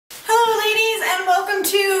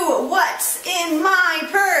What's in my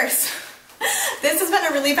purse? This has been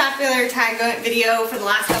a really popular tag video for the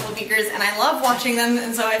last couple of years and I love watching them,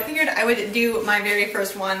 and so I figured I would do my very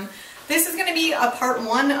first one. This is going to be a part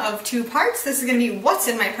one of 2 parts. This is going to be what's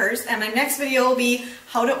in my purse, and my next video will be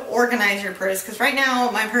how to organize your purse, because right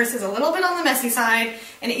now my purse is a little bit on the messy side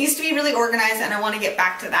and it used to be really organized and I want to get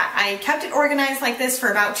back to that. I kept it organized like this for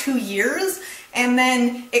about 2 years and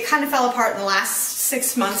then it kind of fell apart in the last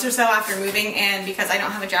 6 months or so after moving, and because I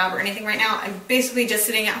don't have a job or anything right now, I'm basically just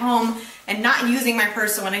sitting at home and not using my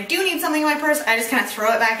purse, so when I do need something in my purse, I just kind of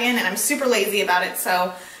throw it back in, and I'm super lazy about it.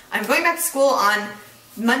 So I'm going back to school on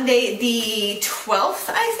Monday the 12th,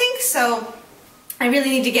 I think, so I really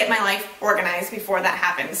need to get my life organized before that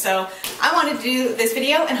happens. So I wanted to do this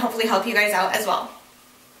video and hopefully help you guys out as well.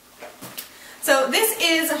 So this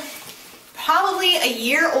is probably a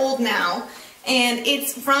year old now, and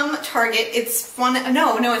it's from Target. It's one,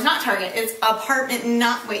 no, it's not Target. It's Apartment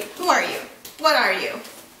wait, who are you? What are you?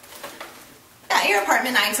 Yeah, you're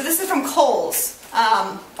Apartment 9. So this is from Kohl's,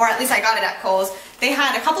 or at least I got it at Kohl's. They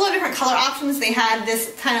had a couple of different color options. They had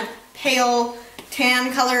this kind of pale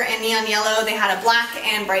tan color and neon yellow. They had a black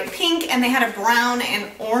and bright pink, and they had a brown and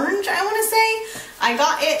orange, I want to say. I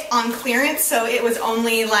got it on clearance, so it was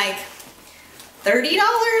only like $30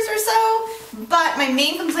 or so, but my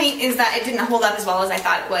main complaint is that it didn't hold up as well as I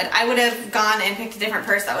thought it would. I would have gone and picked a different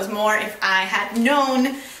purse that was more if I had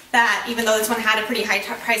known that, even though this one had a pretty high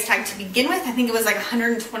price tag to begin with. I think it was like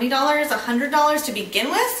 $120, $100 to begin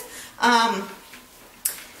with.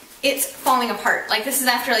 It's falling apart. Like, this is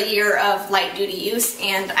after a year of light duty use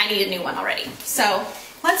and I need a new one already. So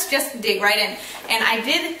let's just dig right in. And I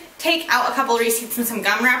did take out a couple of receipts and some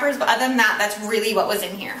gum wrappers, but other than that, that's really what was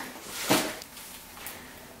in here.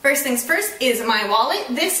 First things first is my wallet.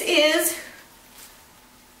 This is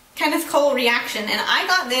Kenneth Cole Reaction, and I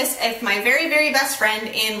got this with my very, very best friend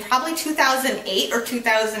in probably 2008 or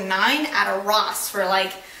 2009 at a Ross for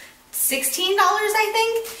like $16, I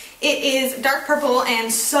think. It is dark purple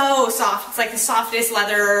and so soft. It's like the softest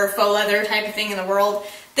leather, faux leather type of thing in the world.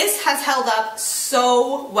 This has held up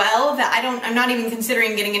so well that I'm not even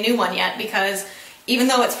considering getting a new one yet, because even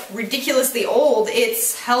though it's ridiculously old,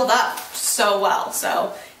 it's held up so well.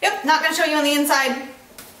 So, yep, not going to show you on the inside.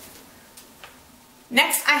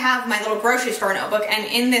 Next, I have my little grocery store notebook, and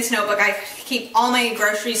in this notebook I keep all my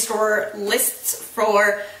grocery store lists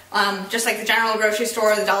for just like the general grocery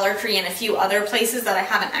store, the Dollar Tree, and a few other places that I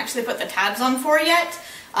haven't actually put the tabs on for yet.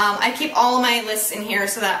 I keep all of my lists in here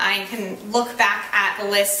so that I can look back at the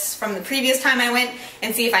lists from the previous time I went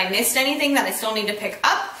and see if I missed anything that I still need to pick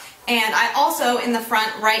up. And I also, in the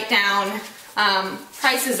front, write down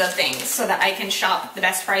prices of things so that I can shop the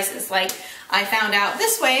best prices. Like, I found out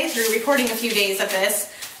this way through recording a few days of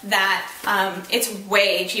this that it's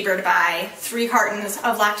way cheaper to buy 3 cartons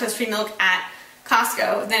of lactose-free milk at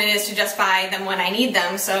Costco than it is to just buy them when I need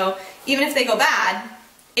them. So even if they go bad,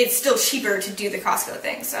 it's still cheaper to do the Costco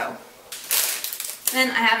thing. So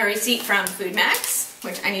then I have a receipt from Food Max,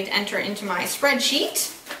 which I need to enter into my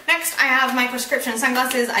spreadsheet. Next, I have my prescription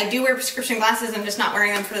sunglasses. I do wear prescription glasses. I'm just not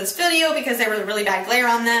wearing them for this video because there was a really bad glare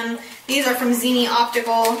on them. These are from Zenni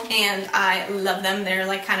Optical, and I love them. They're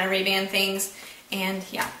like kind of Ray-Ban things. And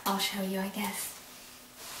yeah, I'll show you, I guess.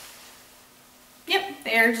 Yep,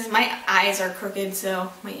 they're just, my eyes are crooked,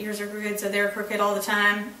 so my ears are crooked, so they're crooked all the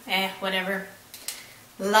time. Whatever.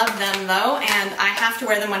 Love them though, and I have to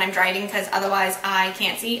wear them when I'm driving because otherwise I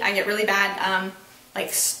can't see. I get really bad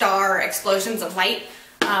like star explosions of light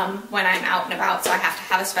when I'm out and about, so I have to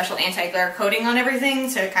have a special anti-glare coating on everything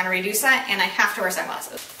to kind of reduce that, and I have to wear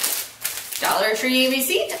sunglasses. Dollar Tree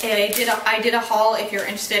receipt. I did a haul. If you're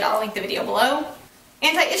interested, I'll link the video below.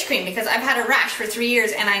 Anti-itch cream, because I've had a rash for 3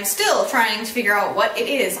 years and I'm still trying to figure out what it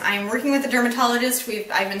is. I'm working with a dermatologist.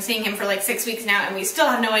 I've been seeing him for like 6 weeks now and we still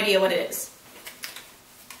have no idea what it is.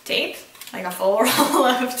 Tape, like a full roll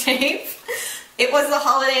of tape. It was the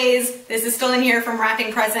holidays. This is still in here from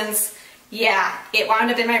wrapping presents. Yeah, it wound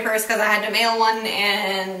up in my purse because I had to mail one,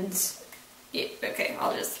 and yeah, okay,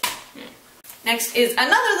 I'll just... Next is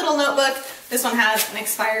another little notebook. This one has an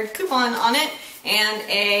expired coupon on it and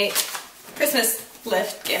a Christmas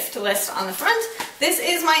gift list on the front. This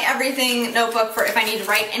is my everything notebook for if I need to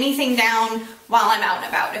write anything down while I'm out and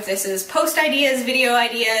about. If this is post ideas, video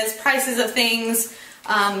ideas, prices of things,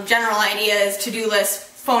 general ideas, to-do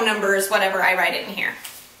lists, phone numbers, whatever, I write it in here.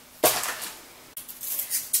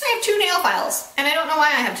 I have 2 nail files, and I don't know why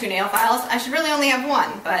I have 2 nail files. I should really only have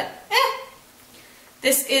 1, but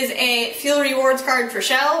This is a Fuel Rewards card for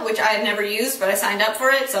Shell, which I had never used, but I signed up for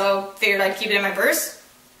it, so figured I'd keep it in my purse.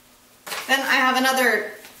 Then I have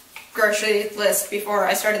another grocery list before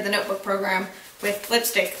I started the notebook program with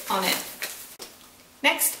lipstick on it.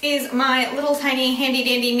 Next is my little tiny handy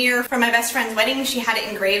dandy mirror from my best friend's wedding. She had it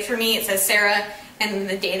engraved for me. It says Sarah and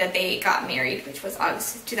the day that they got married, which was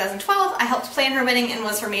August 2012. I helped plan her wedding and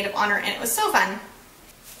was her maid of honor, and it was so fun.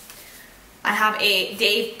 I have a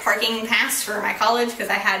day parking pass for my college because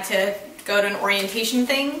I had to go to an orientation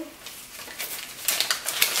thing.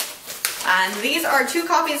 And these are 2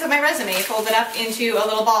 copies of my resume folded up into a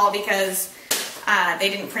little ball because they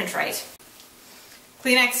didn't print right.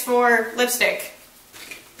 Kleenex for lipstick.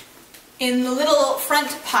 In the little front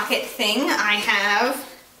pocket thing, I have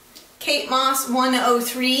Kate Moss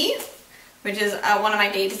 103, which is one of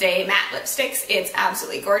my day-to-day matte lipsticks. It's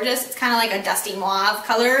absolutely gorgeous. It's kind of like a dusty mauve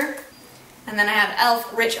color. And then I have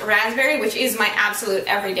e.l.f. Rich Raspberry, which is my absolute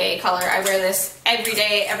everyday color. I wear this every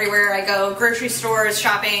day, everywhere I go. Grocery stores,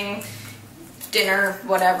 shopping, dinner,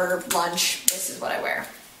 whatever, lunch. This is what I wear.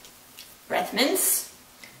 Breath Mints.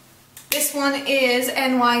 This one is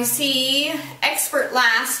NYC Expert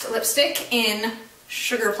Last lipstick in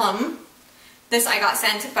Sugar Plum. This I got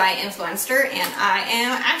sent by Influencer, and I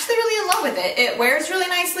am actually really in love with it. It wears really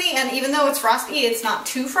nicely, and even though it's frosty, it's not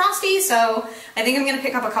too frosty, so I think I'm going to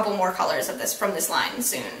pick up a couple more colors of this from this line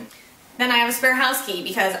soon. Then I have a spare house key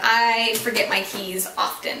because I forget my keys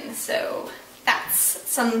often, so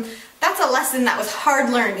that's a lesson that was hard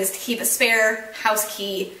learned, is to keep a spare house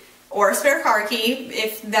key or a spare car key.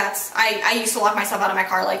 If that's, I used to lock myself out of my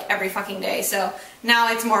car like every fucking day, so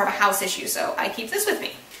now it's more of a house issue, so I keep this with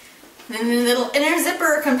me. And then the little inner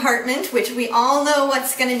zipper compartment, which we all know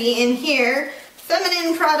what's going to be in here.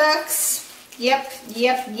 Feminine products. Yep.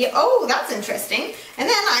 Oh, that's interesting. And then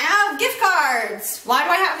I have gift cards. Why do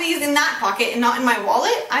I have these in that pocket and not in my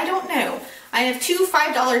wallet? I don't know. I have 2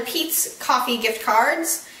 $5 Pete's Coffee gift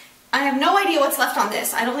cards. I have no idea what's left on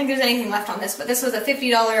this. I don't think there's anything left on this, but this was a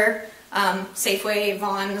 $50 Safeway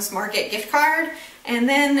Vons Market gift card, and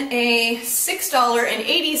then a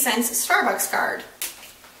 $6.80 Starbucks card.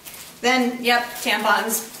 Then, yep,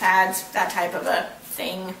 tampons, pads, that type of a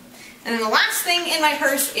thing. And then the last thing in my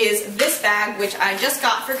purse is this bag, which I just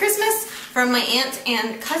got for Christmas from my aunt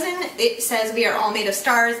and cousin. It says we are all made of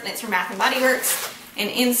stars, and it's from Bath & Body Works. And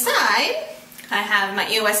inside, I have my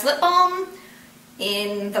EOS lip balm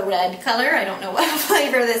in the red color. I don't know what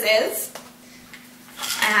flavor this is.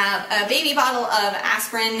 I have a baby bottle of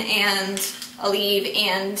aspirin and Aleve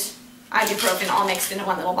and ibuprofen all mixed into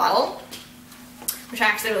one little bottle, which I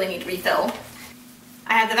actually really need to refill.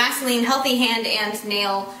 I have the Vaseline Healthy Hand and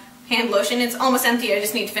Nail Hand Lotion. It's almost empty, I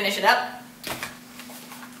just need to finish it up.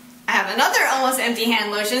 I have another almost empty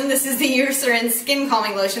hand lotion. This is the Eucerin Skin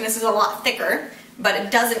Calming Lotion. This is a lot thicker, but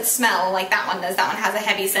it doesn't smell like that one does. That one has a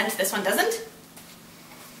heavy scent, this one doesn't.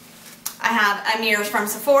 I have a mirror from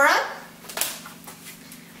Sephora,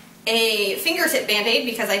 a fingertip band-aid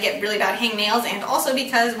because I get really bad hangnails, and also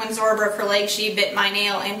because when Zora broke her leg, she bit my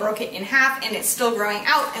nail and broke it in half, and it's still growing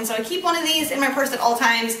out, and so I keep one of these in my purse at all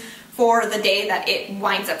times for the day that it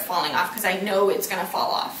winds up falling off, because I know it's going to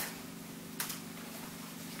fall off.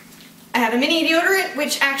 I have a mini deodorant,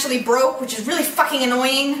 which actually broke, which is really fucking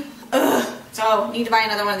annoying. Ugh. So, need to buy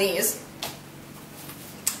another one of these.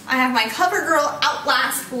 I have my CoverGirl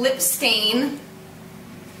Outlast Lip Stain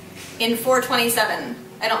in 427.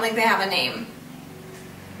 I don't think they have a name.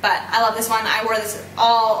 But I love this one. I wear this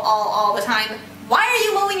all the time. Why are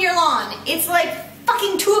you mowing your lawn? It's like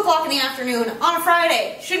fucking 2 o'clock in the afternoon on a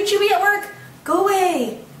Friday. Shouldn't you be at work? Go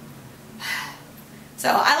away. So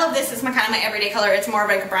I love this. It's kind of my everyday color. It's more of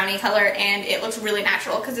like a brownie color, and it looks really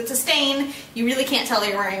natural because it's a stain. You really can't tell that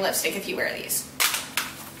you're wearing lipstick if you wear these.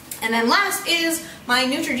 And then last is my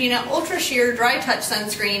Neutrogena Ultra Sheer Dry Touch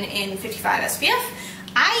Sunscreen in 55 SPF.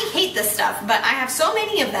 I hate this stuff, but I have so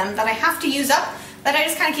many of them that I have to use up that I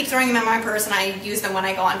just kind of keep throwing them in my purse, and I use them when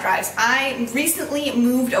I go on drives. I recently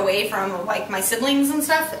moved away from like my siblings and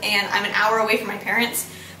stuff, and I'm an hour away from my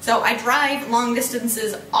parents. So I drive long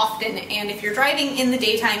distances often, and if you're driving in the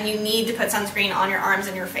daytime, you need to put sunscreen on your arms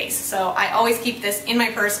and your face. So I always keep this in my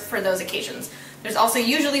purse for those occasions. There's also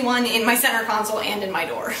usually one in my center console and in my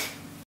door.